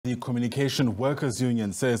The Communication Workers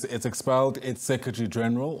Union says it's expelled its Secretary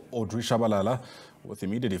General Aubrey Tshabalala with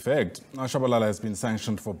immediate effect. Now, Tshabalala has been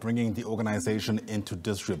sanctioned for bringing the organization into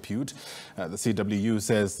disrepute. The CWU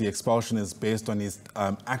says the expulsion is based on his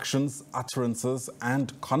actions, utterances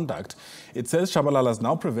and conduct. It says Tshabalala is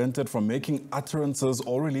now prevented from making utterances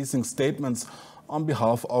or releasing statements on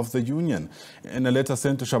behalf of the union. In a letter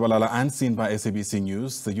sent to Tshabalala and seen by SABC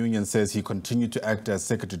News, the union says he continued to act as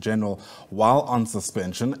Secretary General while on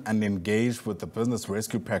suspension and engaged with the business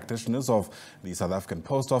rescue practitioners of the South African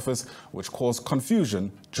Post Office, which caused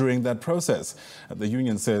confusion during that process. The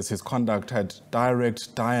union says his conduct had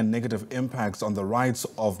direct, dire negative impacts on the rights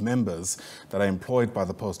of members that are employed by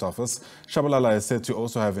the Post Office. Tshabalala is said to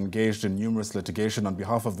also have engaged in numerous litigation on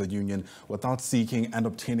behalf of the union without seeking and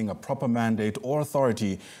obtaining a proper mandate or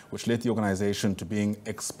authority, which led the organization to being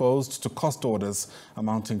exposed to cost orders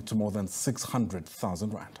amounting to more than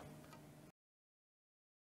 600,000 rand.